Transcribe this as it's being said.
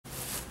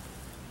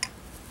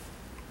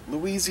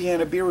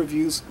Louisiana Beer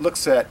Reviews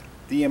looks at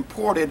the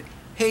imported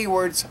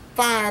Haywards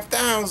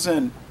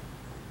 5000.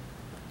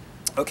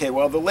 Okay,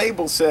 well, the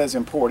label says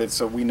imported,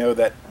 so we know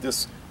that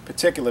this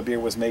particular beer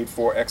was made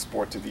for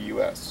export to the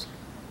U.S.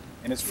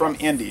 And it's from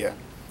India.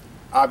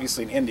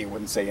 Obviously, in India,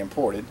 wouldn't say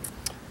imported.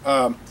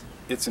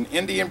 It's an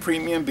Indian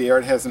premium beer.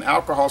 It has an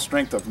alcohol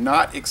strength of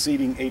not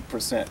exceeding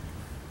 8%,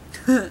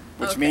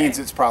 which means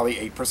it's probably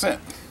 8%.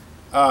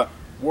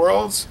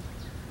 World's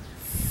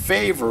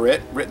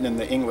favorite, written in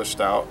the English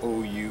style,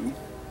 OU,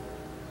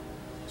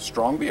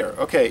 strong beer.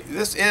 Okay,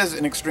 this is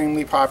an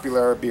extremely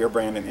popular beer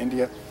brand in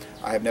India.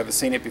 I have never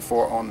seen it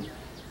before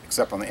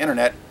except on the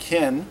internet.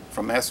 Ken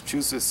from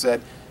Massachusetts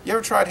said, "You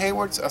ever tried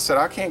Haywards?" I said,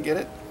 "I can't get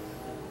it."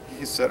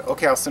 He said,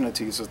 "Okay, I'll send it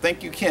to you." So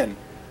thank you, Ken.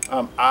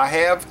 I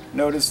have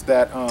noticed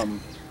that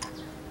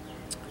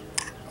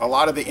a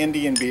lot of the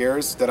Indian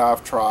beers that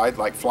I've tried,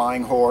 like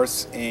Flying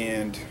Horse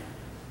and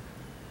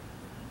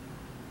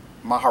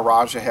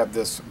Maharaja, have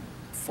this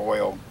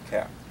foil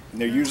cap.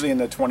 And they're usually in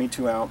the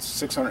 22-ounce,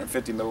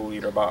 650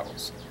 milliliter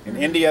bottles. In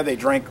India, they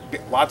drink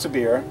lots of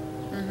beer.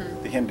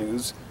 The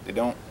Hindus, they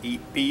don't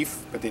eat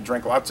beef, but they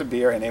drink lots of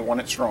beer and they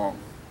want it strong.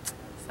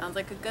 Sounds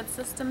like a good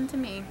system to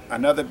me.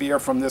 Another beer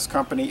from this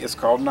company is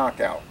called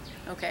Knockout.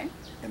 Okay.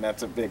 And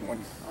that's a big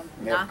one.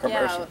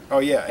 Knockout. Oh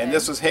yeah, Okay. and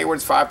this was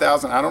Haywards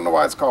 5000. I don't know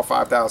why it's called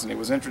 5000. It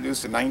was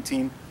introduced in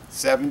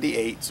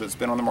 1978, so it's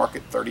been on the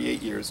market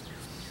 38 years.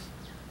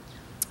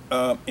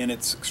 And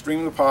it's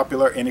extremely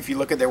popular. And if you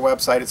look at their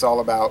website, it's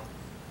all about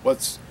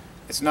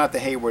it's not the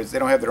Haywards. They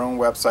don't have their own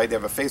website. They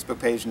have a Facebook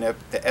page and they have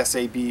the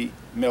SAB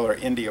Miller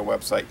India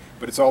website.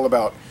 But it's all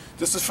about,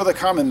 this is for the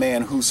common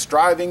man who's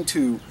striving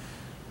to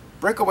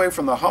break away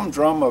from the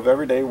humdrum of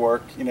everyday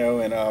work, you know.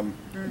 And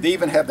they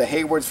even have the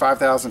Haywards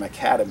 5000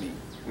 Academy,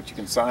 which you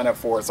can sign up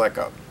for. It's like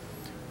a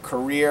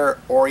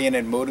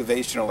career-oriented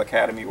motivational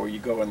academy where you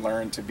go and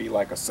learn to be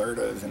like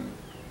assertive and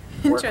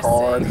work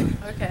hard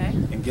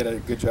and get a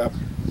good job.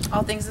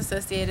 All things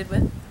associated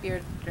with beer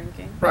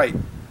drinking. Right.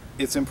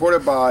 It's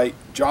imported by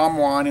John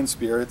Wine and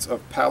Spirits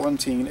of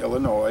Palatine,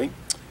 Illinois.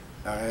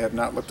 I have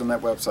not looked on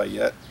that website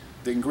yet.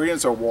 The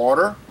ingredients are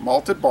water,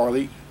 malted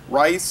barley,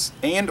 rice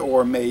and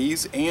or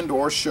maize and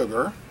or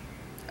sugar.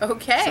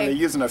 Okay. So they're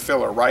using a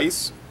filler,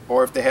 rice,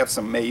 or if they have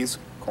some maize,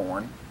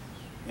 corn,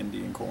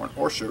 Indian corn,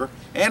 or sugar,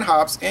 and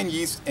hops and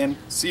yeast and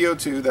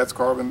CO2, that's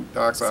carbon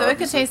dioxide. So it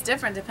could taste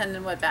different depending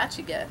on what batch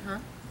you get, huh?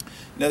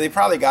 No, they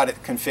probably got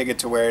it configured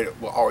to where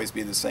it will always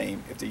be the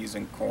same if they're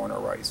using corn or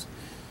rice.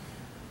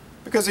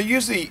 Because they're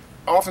usually,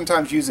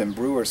 oftentimes using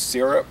brewer's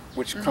syrup,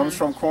 which comes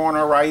from corn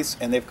or rice,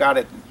 and they've got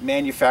it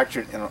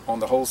manufactured on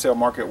the wholesale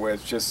market where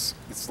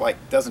it's like,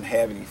 doesn't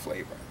have any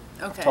flavor.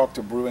 Okay. I've talked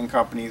to brewing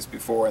companies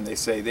before, and they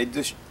say they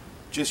just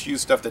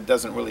use stuff that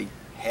doesn't really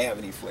have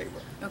any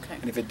flavor. Okay.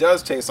 And if it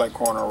does taste like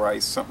corn or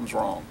rice, something's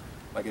wrong.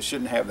 Like it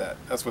shouldn't have that.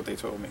 That's what they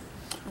told me.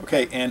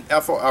 Okay, and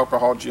ethyl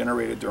alcohol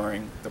generated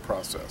during the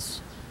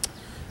process.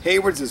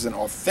 Haywards is an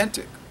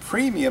authentic,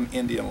 premium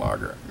Indian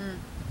lager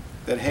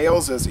that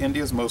hails as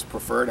India's most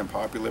preferred and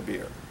popular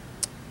beer.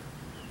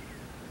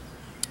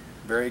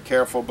 Very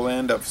careful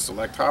blend of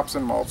select hops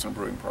and malts and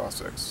brewing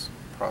process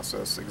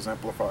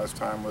exemplifies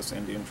timeless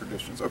Indian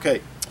traditions.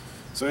 Okay,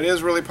 so it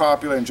is really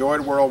popular,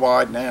 enjoyed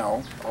worldwide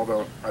now,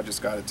 although I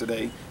just got it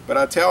today. But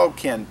I tell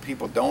Ken,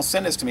 people, don't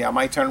send this to me. I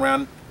might turn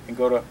around and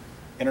go to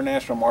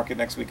international market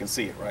next week and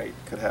see it, right?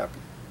 Could happen.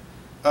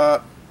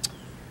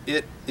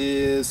 It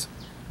is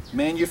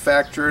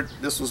manufactured,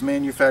 this was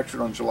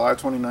manufactured on July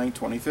 29,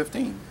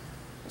 2015.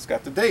 It's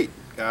got the date,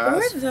 guys.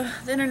 Where's the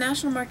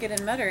international market in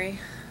Metairie?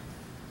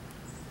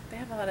 They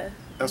have a lot of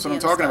That's what I'm Indian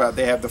talking stuff. about.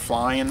 They have the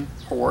Flying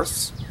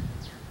Horse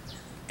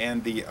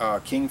and the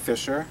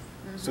Kingfisher.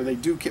 So they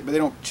do, but they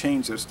don't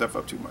change their stuff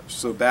up too much.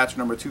 So batch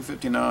number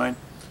 259,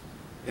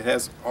 it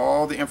has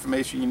all the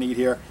information you need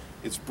here.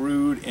 It's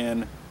brewed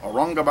in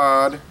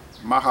Aurangabad,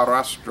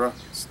 Maharashtra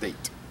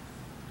state.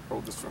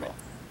 Hold this for me.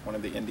 One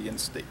of the Indian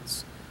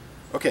states.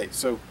 Okay,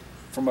 so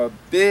from a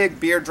big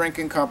beer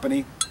drinking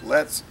company,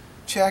 let's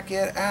check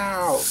it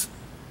out.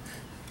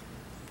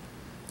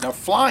 Now,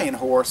 Flying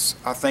Horse,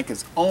 I think,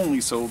 is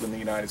only sold in the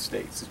United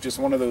States. It's just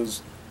one of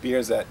those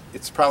beers that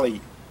it's probably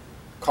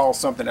called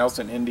something else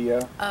in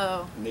India.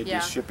 Oh, and they yeah.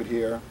 just ship it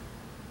here.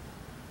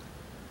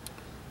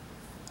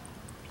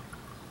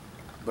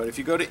 But if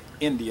you go to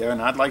India,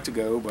 and I'd like to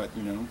go, but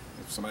you know,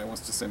 if somebody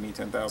wants to send me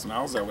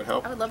 $10,000, that would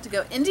help. I would love to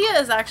go. India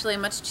is actually a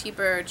much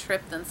cheaper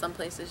trip than some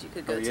places you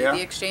could go to. Yeah?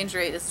 The exchange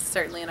rate is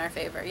certainly in our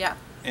favor. Yeah.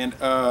 And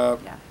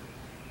Yeah.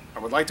 I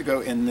would like to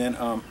go, and then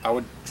I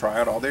would try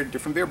out all their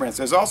different beer brands.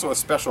 There's also a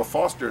special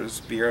Foster's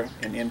beer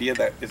in India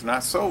that is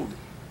not sold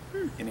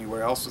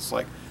anywhere else. It's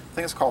like, I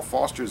think it's called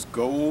Foster's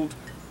Gold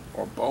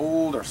or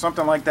Bold or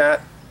something like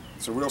that.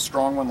 It's a real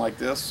strong one like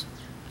this.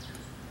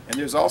 And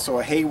there's also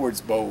a Haywards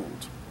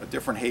Bold, a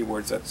different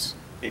Haywards that's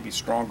maybe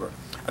stronger.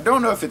 I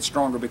don't know if it's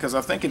stronger because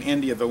I think in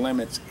India the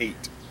limit's 8%.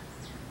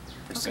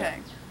 Okay.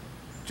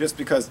 Just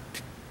because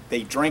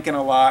they drinking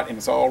a lot and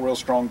it's all real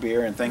strong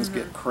beer and things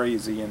get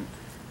crazy, and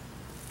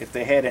if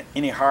they had it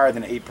any higher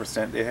than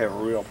 8%, they have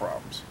real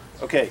problems.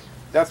 Okay,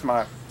 That's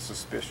my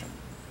suspicion.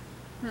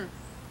 Hmm.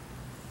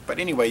 But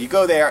anyway, you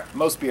go there,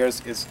 most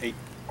beers is 8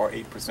 or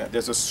 8%.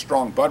 There's a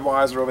strong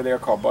Budweiser over there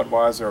called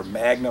Budweiser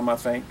Magnum, I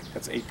think.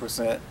 That's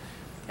 8%.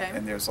 Okay.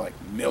 And there's like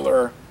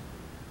Miller.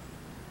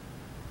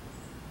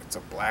 It's a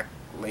black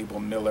label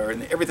Miller,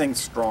 and everything's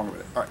strong over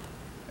there. All right.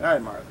 And I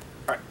admire that.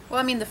 All right. Well,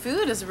 I mean, the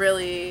food is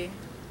really,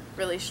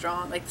 really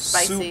strong, like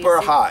spicy. Super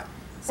hot.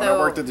 When I So-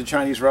 worked at the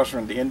Chinese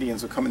restaurant, the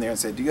Indians would come in there and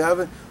say, do you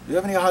have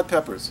any hot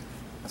peppers?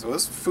 I said, well,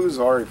 this food's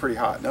already pretty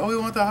hot. No, we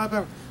want the hot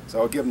pepper. So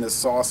I would give him this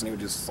sauce, and he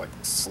would just like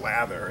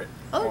slather it.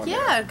 Oh on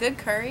yeah, there. good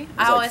curry. was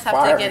I like always have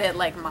fire. to get it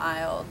like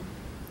mild.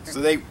 or So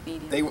they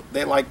medium.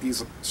 like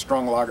these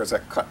strong lagers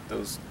that cut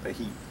the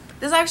heat.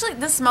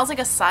 This smells like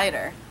a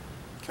cider.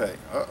 Okay.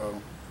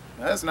 Uh-oh.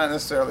 That's not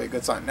necessarily a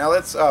good sign. Now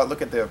let's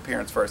look at the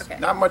appearance first. Okay.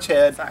 Not much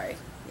head, Sorry.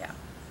 Yeah.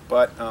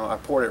 but I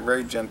poured it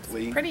very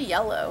gently. Pretty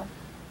yellow.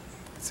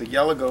 It's a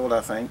yellow gold,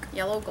 I think.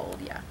 Yellow gold,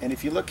 yeah. And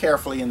if you look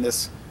carefully in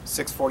this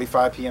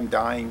 6:45 p.m.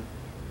 dying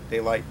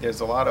daylight, there's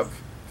a lot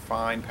of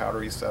fine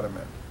powdery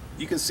sediment.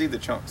 You can see the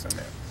chunks in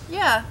there.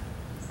 Yeah,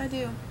 I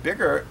do.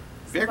 Bigger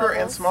and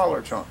bubbles.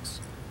 smaller chunks.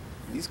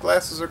 These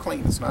glasses are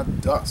clean. It's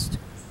not dust.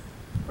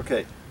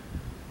 Okay.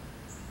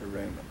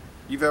 Arraignment.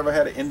 You've ever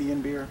had an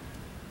Indian beer?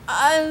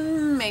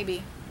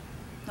 Maybe.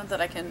 Not that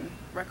I can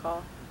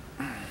recall.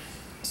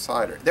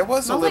 Cider. There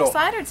was a Smells little. like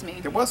cider to me.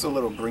 There was a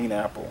little green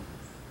apple.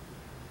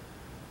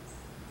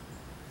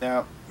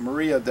 Now,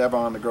 Maria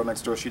Devon, the girl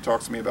next door, she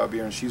talks to me about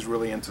beer, and she's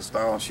really into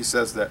style, and she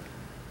says that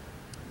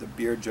the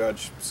beer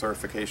judge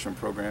certification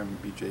program,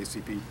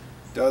 BJCP,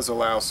 does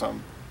allow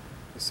some.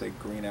 They say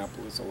green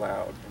apple is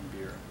allowed in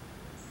beer.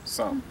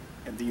 Some.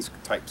 In these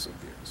types of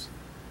beers.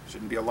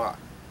 Shouldn't be a lot.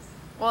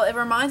 Well, it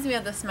reminds me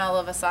of the smell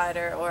of a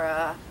cider or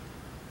a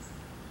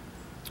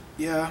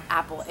Yeah.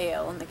 apple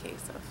ale in the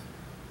case of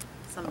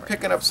some. I'm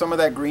picking up some of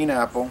that green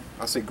apple.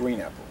 I'll say green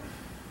apple.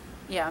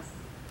 Yeah.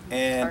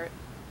 And Tart.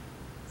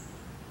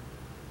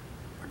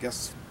 I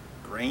guess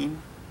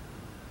grain.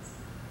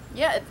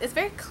 Yeah, it's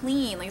very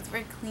clean. Like, it's a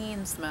very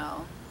clean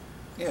smell.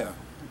 Yeah,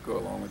 I'll go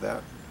along with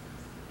that.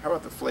 How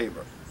about the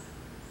flavor?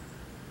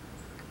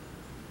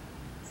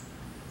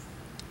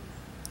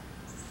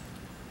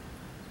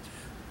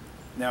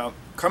 Now,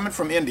 coming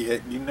from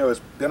India, you know,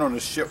 it's been on a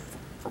ship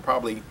for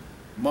probably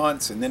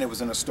months, and then it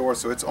was in a store,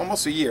 so it's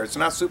almost a year. It's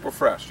not super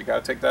fresh. You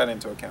got to take that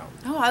into account.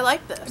 Oh, I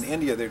like this. In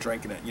India, they're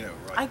drinking it, you know,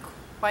 I right?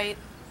 quite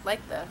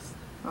like this.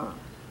 Huh.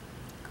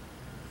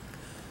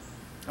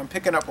 I'm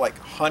picking up like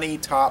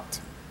honey-topped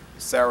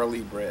Sara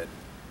Lee bread.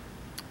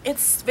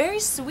 It's very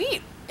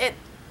sweet. It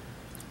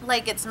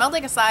smelled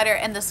like a cider,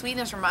 and the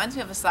sweetness reminds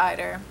me of a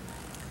cider.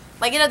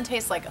 Like, it doesn't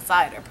taste like a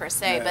cider per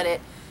se, Yeah. but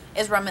it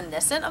is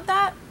reminiscent of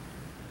that.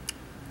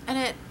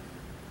 And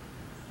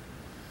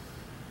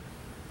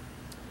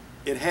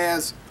It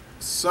has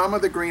some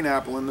of the green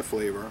apple in the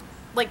flavor.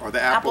 like Or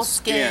the apple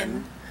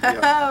skin. Yeah.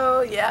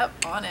 Oh, yep,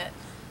 on it.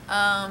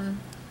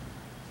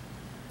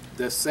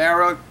 The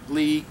Sara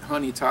Lee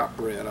honey top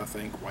bread, I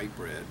think, white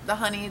bread. The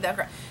honey,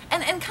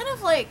 and kind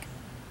of like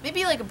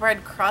maybe like a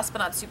bread crust, but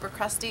not super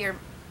crusty, or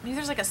maybe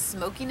there's like a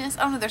smokiness.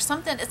 I don't know. There's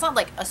something. It's not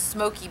like a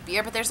smoky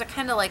beer, but there's a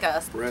kind of like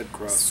a Bread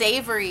crust.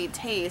 savory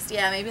taste.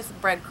 Yeah, maybe it's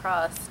bread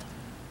crust.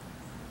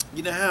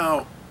 You know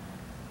how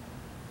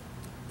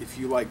if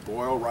you like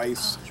boil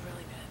rice, Oh, it's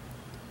really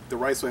good. the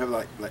rice will have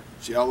like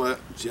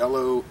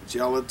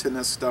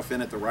gelatinous stuff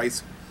in it, the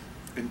rice.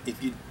 And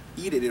if you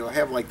eat it, it'll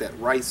have like that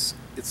rice.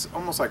 It's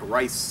almost like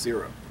rice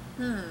syrup.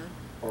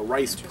 Or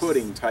rice Interesting.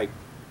 pudding type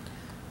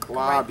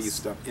globby Rice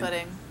stuff.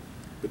 pudding.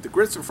 But the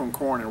grits are from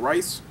corn, and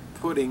rice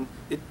pudding,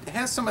 it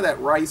has some of that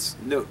rice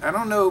note. I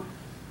don't know,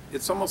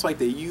 it's almost like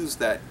they use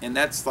that, and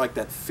that's like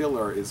that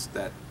filler is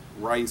that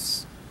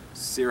rice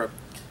syrup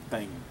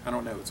thing. I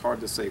don't know, it's hard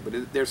to say,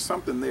 but there's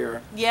something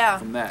there Yeah.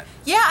 from that.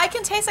 Yeah, I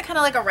can taste it kind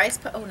of like a rice.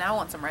 Oh, now I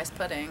want some rice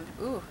pudding.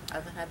 Ooh, I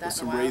haven't had that There's in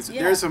some a while. raisin.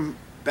 Yeah. There's some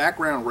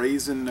background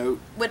raisin note.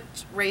 Which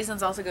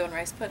raisins also go in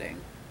rice pudding.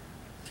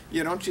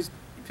 Yeah, don't you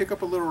pick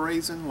up a little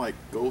raisin, like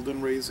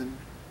golden raisin?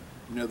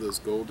 You know those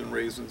golden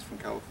raisins from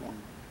California?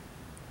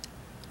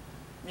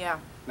 Yeah.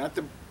 Not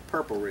the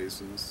purple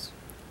raisins.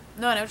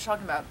 No, I know what you're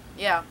talking about.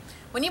 Yeah.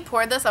 When you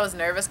poured this, I was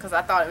nervous because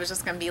I thought it was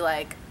just going to be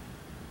like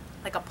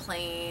a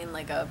plain,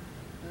 like a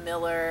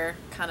Miller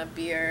kind of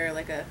beer,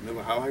 like a...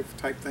 Miller High Life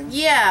type thing?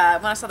 Yeah,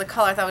 when I saw the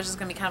color, I thought it was just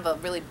going to be kind of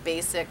a really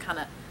basic kind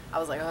of... I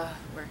was like, oh,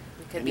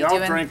 we could And be y'all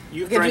doing...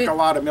 you we could drank be- a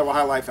lot of Miller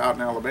High Life out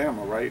in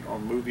Alabama, right?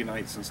 On movie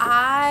nights and stuff.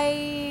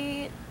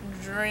 I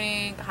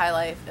drink High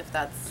Life if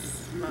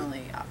that's my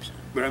only option.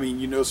 But I mean,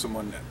 you know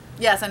someone that...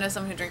 Yes, I know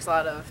someone who drinks a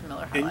lot of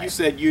Miller High And Life. you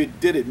said you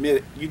did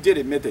admit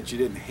that you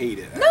didn't hate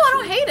it. No, I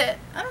don't hate it.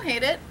 I don't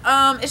hate it. It's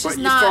But just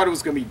you not... thought it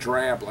was going to be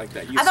drab like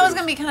that. I thought it was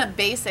going to be kind of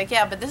basic,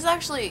 yeah, but this is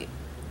actually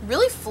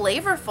really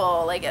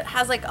flavorful. Like, it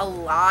has, like, a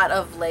lot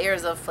of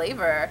layers of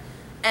flavor.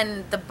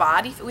 And the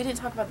body... We didn't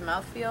talk about the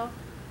mouthfeel.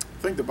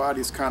 I think the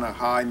body's kind of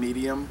high,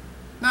 medium.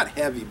 Not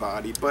heavy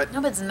body, but...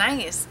 No, but it's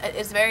nice.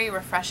 It's very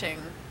refreshing,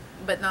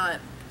 but not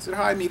Is it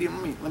high,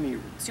 medium? Let me...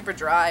 super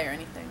dry or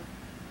anything.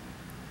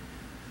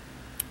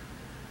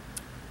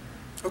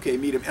 Okay,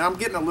 medium. And I'm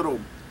getting a little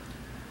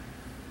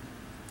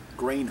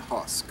grain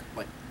husk,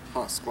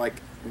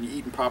 like when you're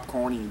eating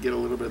popcorn and you get a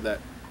little bit of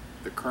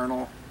the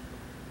kernel.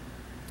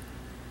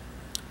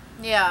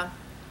 Yeah.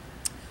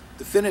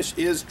 The finish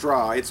is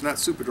dry. It's not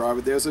super dry,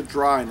 but there's a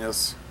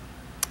dryness.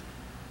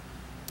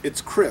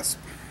 It's crisp.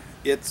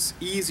 It's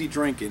easy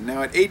drinking.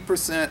 Now at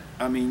 8%,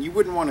 I mean, you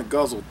wouldn't want to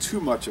guzzle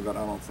too much of it,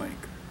 I don't think.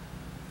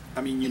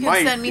 I mean, you can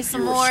might send me if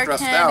some you were more,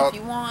 stressed Ken, out.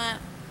 if you want.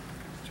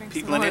 Drink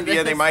People some in more India,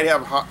 of they this. might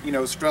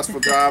have stressful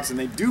jobs, and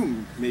they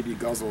do maybe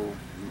guzzle.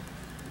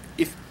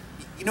 If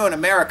in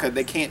America,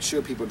 they can't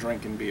show people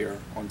drinking beer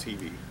on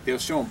TV. They'll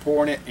show them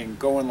pouring it and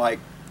going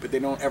but they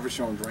don't ever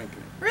show them drinking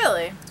it.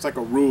 Really? It's like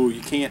a rule.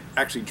 You can't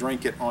actually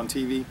drink it on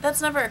TV.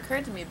 That's never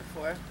occurred to me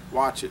before.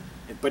 Watch it.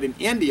 But in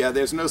India,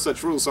 there's no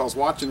such rule. So I was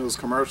watching those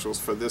commercials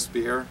for this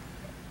beer,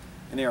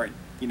 and they're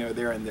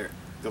in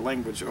the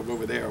language of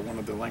over there, one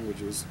of the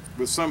languages,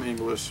 with some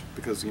English,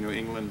 because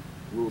England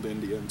ruled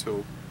India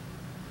until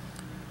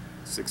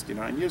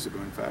 69 years ago,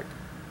 in fact.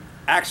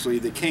 Actually,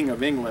 the King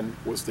of England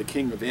was the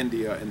King of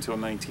India until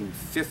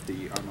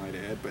 1950, I might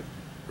add, but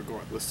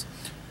regardless,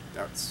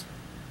 that's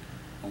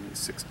only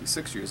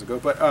 66 years ago.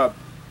 But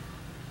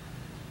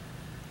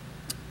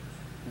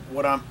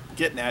what I'm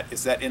getting at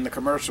is that in the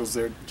commercials,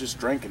 they're just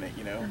drinking it,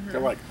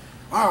 They're like,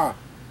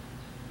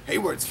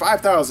 Haywards,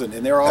 5,000,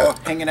 and they're all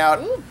hanging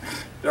out. Ooh.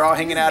 They're all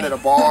hanging out at a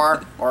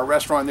bar or a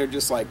restaurant, and they're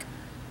just like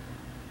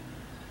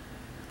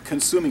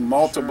consuming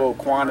multiple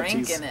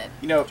quantities, Drinking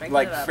it.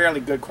 like it up. fairly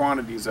good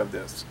quantities of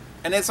this.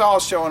 And it's all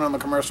showing on the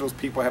commercials,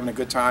 people having a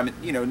good time,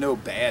 no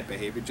bad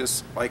behavior,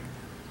 just like.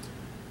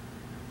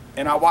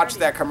 And I watched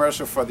that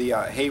commercial for the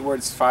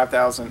Haywards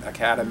 5,000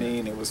 Academy,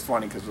 and it was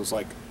funny because it was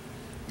like,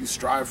 you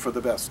strive for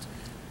the best.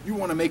 You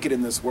want to make it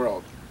in this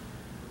world.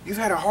 You've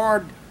had a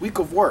hard week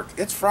of work.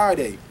 It's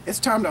Friday. It's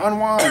time to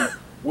unwind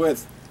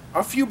with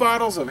a few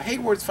bottles of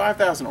Haywards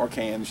 5,000 or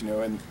cans,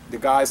 and the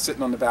guy's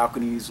sitting on the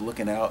balcony, he's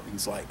looking out, and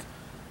he's like,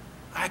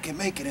 I can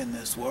make it in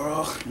this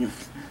world.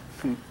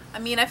 I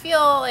mean, I feel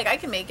like I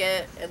can make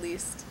it at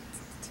least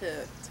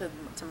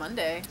to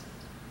Monday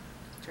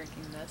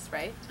drinking this,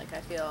 right? Like, I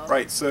feel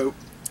Right, so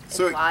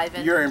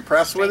enlivened, you're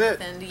impressed with it?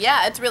 strengthened.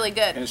 Yeah, it's really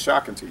good. And it's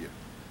shocking to you.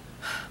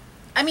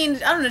 I mean,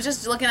 I don't know,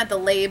 just looking at the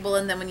label,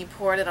 and then when you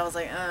poured it, I was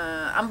like, So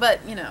I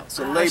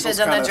should have label's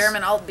done kinda the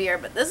German alt beer,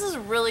 but this is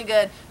really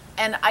good.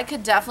 And I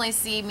could definitely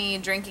see me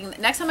drinking.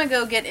 Next time I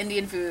go get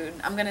Indian food,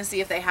 I'm going to see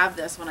if they have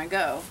this when I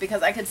go.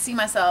 Because I could see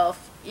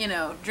myself,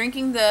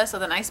 drinking this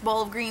with a nice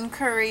bowl of green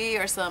curry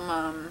or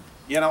some...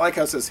 Yeah, and I like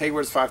how it says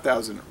Haywards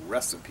 5,000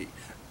 recipe.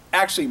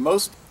 Actually,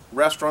 most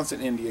restaurants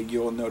in India,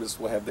 you'll notice,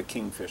 will have the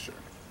Kingfisher,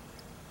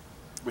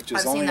 which is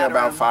I've seen only that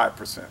about around.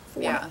 5%.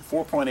 Yeah.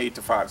 4.8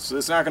 to 5. So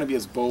it's not going to be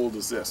as bold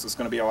as this. It's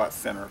going to be a lot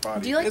thinner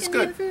body. Do you like it's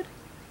Indian good. food?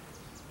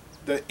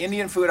 The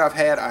Indian food I've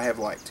had, I have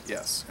liked,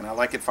 yes. And I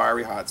like it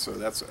fiery hot, so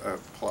that's a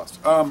plus.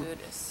 Food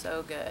is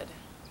so good.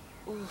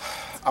 Ooh.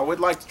 I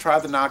would like to try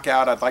the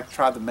Knockout. I'd like to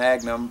try the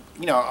Magnum.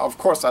 Of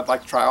course, I'd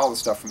like to try all the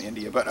stuff from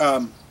India. But,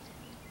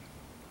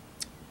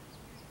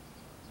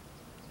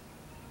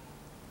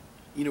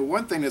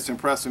 one thing that's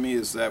impressing me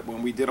is that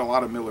when we did a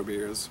lot of Miller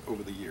beers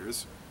over the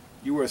years,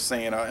 you were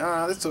saying,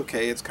 that's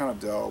okay, it's kind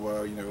of dull,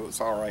 well, it's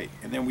all right.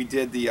 And then we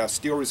did the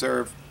Steel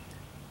Reserve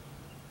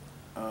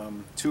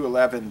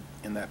 211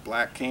 in that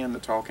black can, the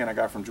tall can I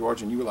got from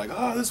George, and you were like,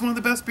 oh, this is one of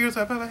the best beers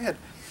I've ever had.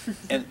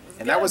 And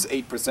that was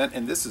 8%,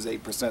 and this is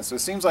 8%. So it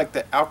seems like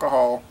the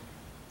alcohol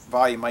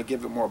volume might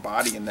give it more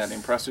body, and that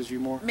impresses you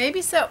more.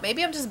 Maybe so.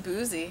 Maybe I'm just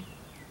boozy.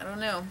 I don't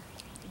know.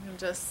 I'm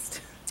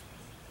just...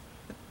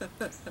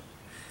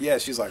 Yeah,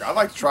 she's like, I'd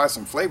like to try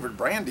some flavored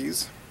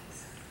brandies.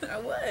 I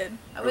would.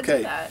 I would Okay,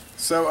 do that.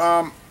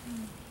 so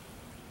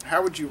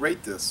how would you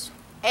rate this?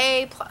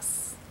 A+. An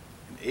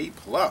A+.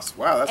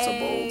 Wow, that's a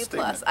bold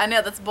statement. I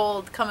know, that's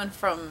bold coming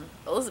from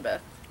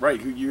Elizabeth. Right,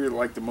 you're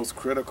like the most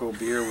critical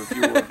beer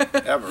reviewer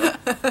ever.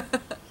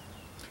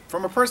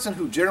 From a person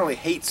who generally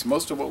hates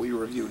most of what we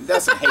review.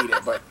 Doesn't hate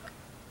it, but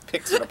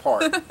picks it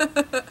apart.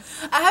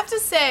 I have to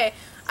say,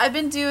 I've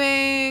been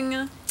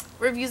doing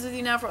reviews with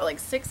you now for like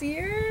 6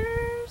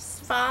 years?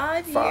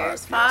 5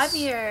 years? 5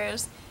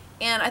 years.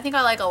 And I think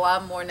I like a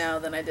lot more now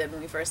than I did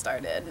when we first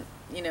started.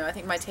 I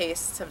think my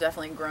tastes have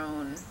definitely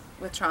grown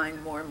with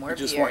trying more and more beers.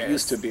 You just weren't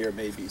used to beer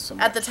maybe so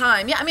much. At the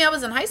time. Yeah, I mean, I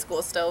was in high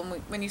school still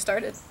when you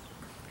started.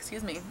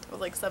 Excuse me. I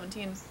was like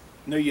 17.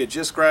 No, you had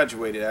just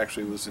graduated,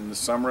 actually. It was in the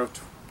summer of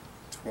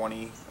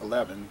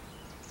 2011.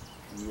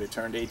 And you had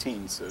turned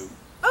 18, so...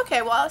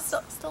 Okay, well,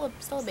 still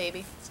a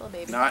baby. Still a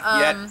baby. Not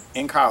yet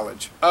in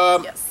college.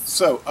 Yes.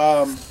 So,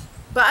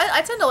 But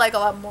I tend to like a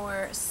lot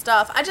more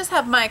stuff. I just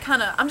have my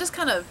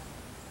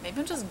maybe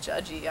I'm just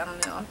judgy. I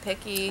don't know. I'm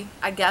picky,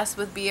 I guess,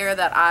 with beer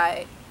that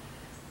I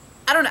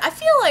don't know. I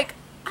feel like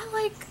I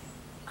like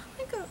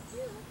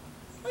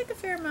a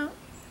fair amount.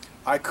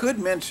 I could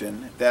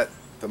mention that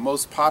the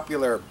most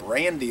popular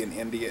brandy in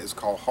India is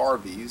called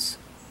Harvey's.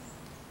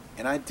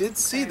 And I did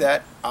see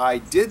that. I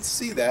did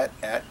see that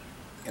at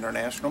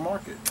International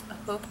Market.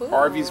 Ooh.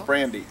 Harvey's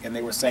brandy. And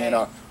they were saying,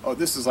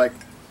 this is like,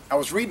 I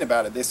was reading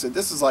about it. They said,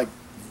 this is like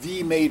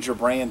the major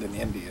brand in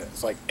India.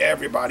 It's like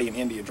everybody in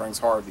India drinks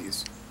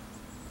Harvey's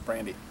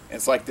brandy. And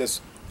it's like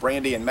this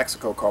brandy in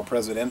Mexico called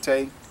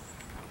Presidente.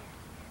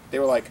 They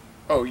were like,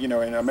 oh, you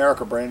know, in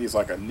America, brandy is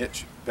like a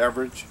niche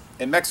beverage.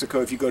 In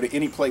Mexico, if you go to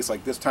any place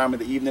like this time of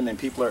the evening and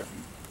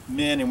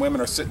men and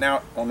women are sitting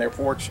out on their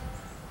porch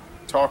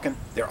talking,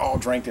 they're all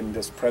drinking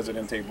this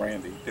Presidente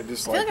brandy. They're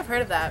just I feel like I've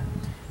heard of that.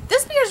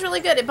 This beer is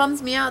really good. It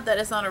bums me out that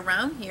it's not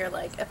around here.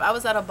 Like, if I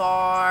was at a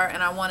bar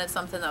and I wanted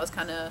something that was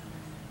kind of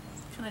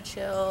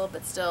chill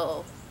but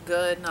still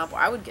good,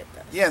 I would get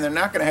this. Yeah, and they're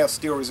not going to have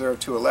Steel Reserve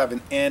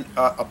 211, and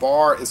a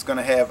bar is going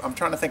to have, I'm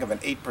trying to think of an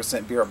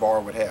 8% beer a bar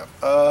would have.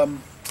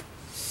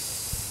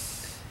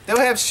 They'll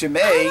have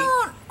Chimay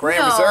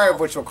Grand Reserve,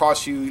 which will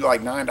cost you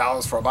like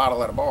 $9 for a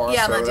bottle at a bar.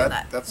 Yeah, so I'm not doing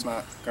that. That's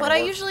not going What I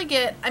usually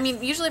get, I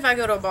mean, usually if I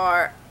go to a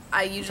bar,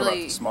 I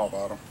usually the small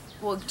bottle.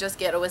 Will just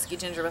get a whiskey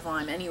ginger with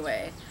lime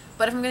anyway.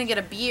 But if I'm going to get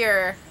a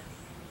beer,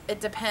 it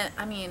depends,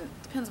 I mean,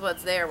 depends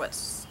what's there,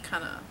 what's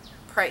kind of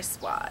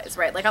price-wise,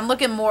 right? Like, I'm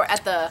looking more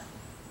at the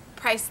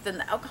price than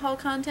the alcohol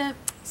content.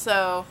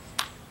 So,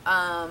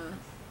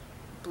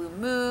 Blue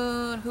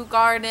Moon, Hoot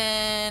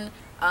Garden,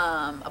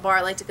 a bar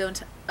I like to go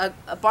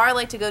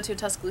to in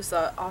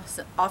Tuscaloosa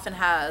often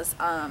has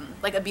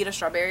like a Beta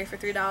Strawberry for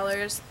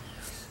 $3.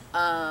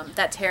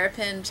 That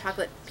Terrapin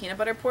chocolate peanut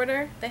butter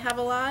porter they have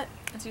a lot.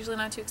 It's usually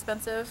not too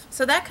expensive.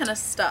 So that kind of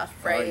stuff,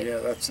 right? Oh yeah,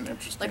 that's an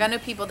interesting. Like I know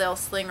people they'll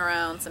sling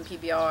around some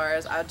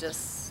PBRs. I don't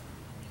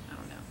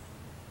know.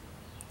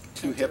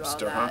 Too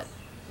hipster, huh?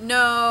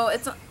 No,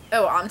 it's not.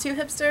 Oh, I'm too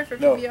hipster for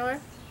PBR.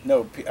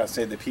 No, I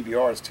said the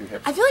PBR is too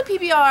hipster. I feel like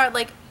PBR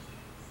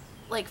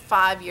like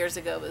 5 years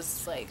ago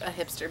was like a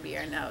hipster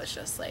beer. Now it's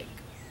just like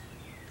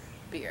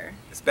beer.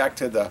 It's back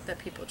to that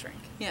people drink.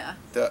 Yeah.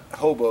 The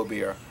hobo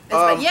beer.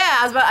 I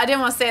didn't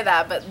want to say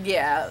that, but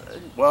yeah.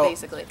 Well,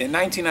 basically. In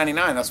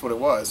 1999, that's what it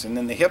was, and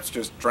then the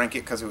hipsters drank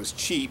it because it was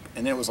cheap,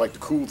 and then it was like the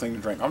cool thing to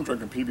drink. I'm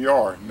drinking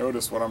PBR.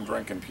 Notice what I'm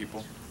drinking,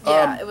 people.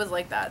 Yeah, it was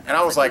like that. And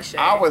I was like,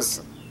 I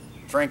was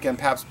drinking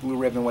Pabst Blue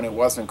Ribbon when it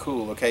wasn't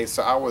cool. Okay,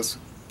 so I was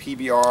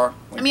PBR.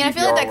 I mean, I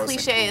feel like that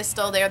cliche is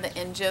still there. The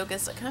in joke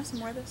is like, can I have some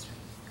more of this?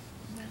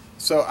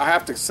 So I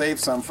have to save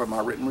some for my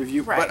written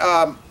review. Right.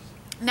 But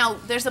now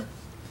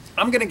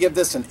I'm going to give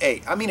this an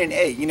A. I mean an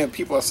A. You know,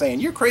 people are saying,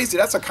 you're crazy.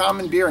 That's a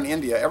common beer in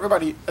India.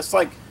 Everybody, it's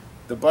like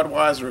the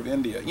Budweiser of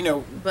India. You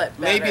know, but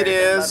maybe it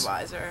is.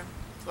 Budweiser.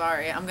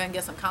 Sorry, I'm going to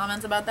get some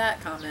comments about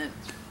that comment.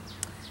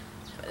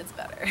 But it's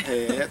better.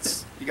 Hey,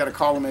 you got to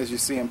call them as you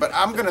see them. But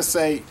I'm going to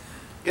say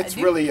it's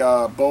really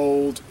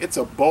bold. It's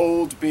a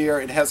bold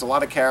beer. It has a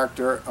lot of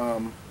character.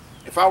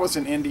 If I was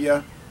in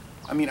India,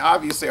 I mean,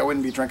 obviously I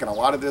wouldn't be drinking a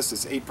lot of this.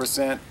 It's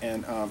 8%,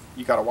 and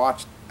you got to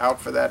watch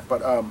out for that.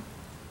 But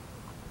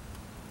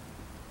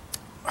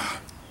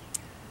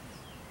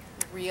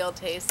real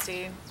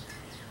tasty.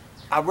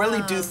 I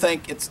really do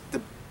think it's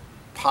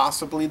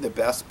possibly the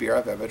best beer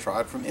I've ever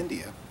tried from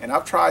India, and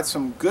I've tried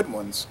some good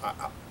ones.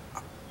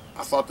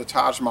 I thought the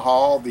Taj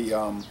Mahal,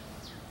 the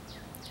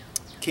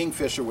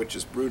Kingfisher, which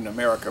is brewed in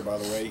America, by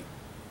the way,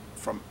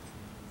 from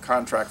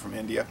contract from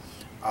India.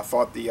 I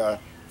thought the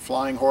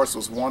Flying Horse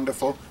was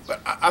wonderful,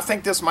 but I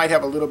think this might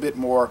have a little bit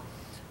more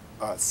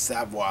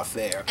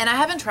savoir-faire. And I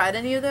haven't tried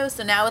any of those,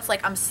 so now it's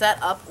like I'm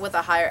set up with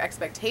a higher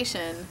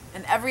expectation,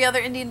 and every other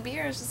Indian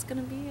beer is just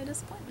going to be a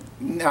disappointment.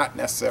 Not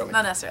necessarily.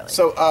 Not necessarily.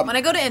 So when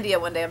I go to India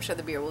one day, I'm sure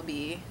the beer will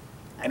be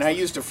excellent. And I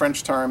used a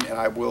French term, and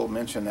I will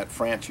mention that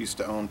France used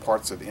to own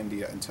parts of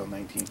India until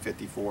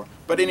 1954.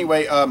 But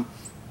anyway,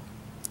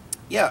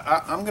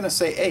 yeah, I'm going to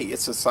say A.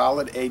 It's a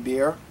solid A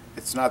beer.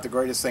 It's not the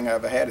greatest thing I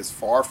ever had. It's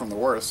far from the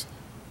worst.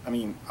 I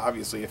mean,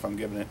 obviously, if I'm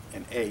giving it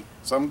an A.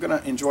 So I'm going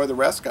to enjoy the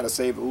rest. Got to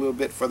save a little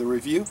bit for the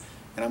review.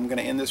 And I'm going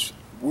to end this.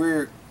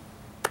 Okay,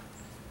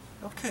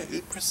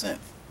 8%.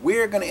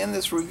 We're going to end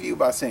this review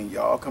by saying,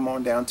 y'all come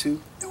on down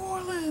to New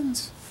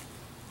Orleans.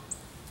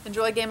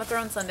 Enjoy Game of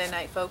Thrones Sunday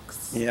night,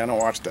 folks. Yeah, I don't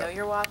watch that. I know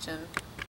you're watching.